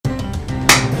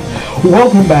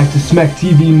Welcome back to Smek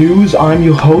TV News. I'm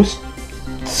your host,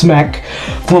 Smek,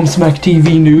 from Smek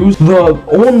TV News, the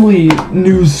only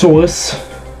news source.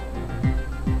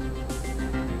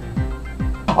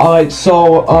 Alright,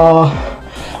 so,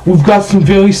 we've got some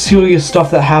very serious stuff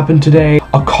that happened today.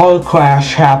 A car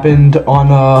crash happened on,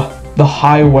 the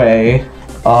highway.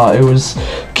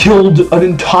 Killed an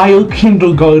entire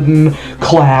kindergarten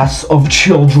class of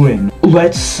children.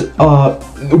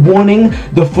 Warning,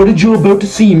 the footage you're about to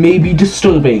see may be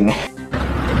disturbing.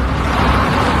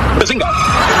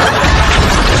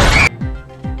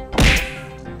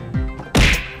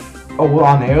 Oh, we're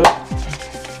on air?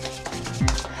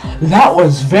 That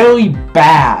was very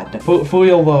bad. For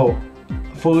real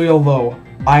though,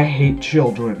 I hate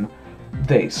children.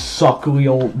 They suck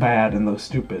real bad and they're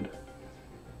stupid.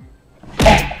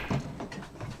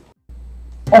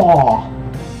 Oh,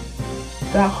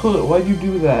 that hurt. Why'd you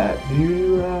do that? Did you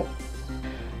do that?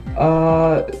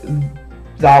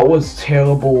 That was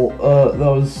terrible. Hold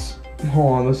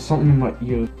on, there's something in my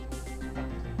ear.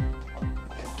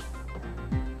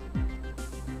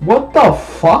 What the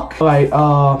fuck? Alright,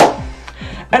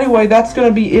 anyway, that's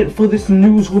gonna be it for this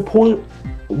news report.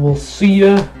 We'll see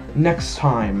you next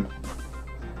time.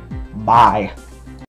 Bye.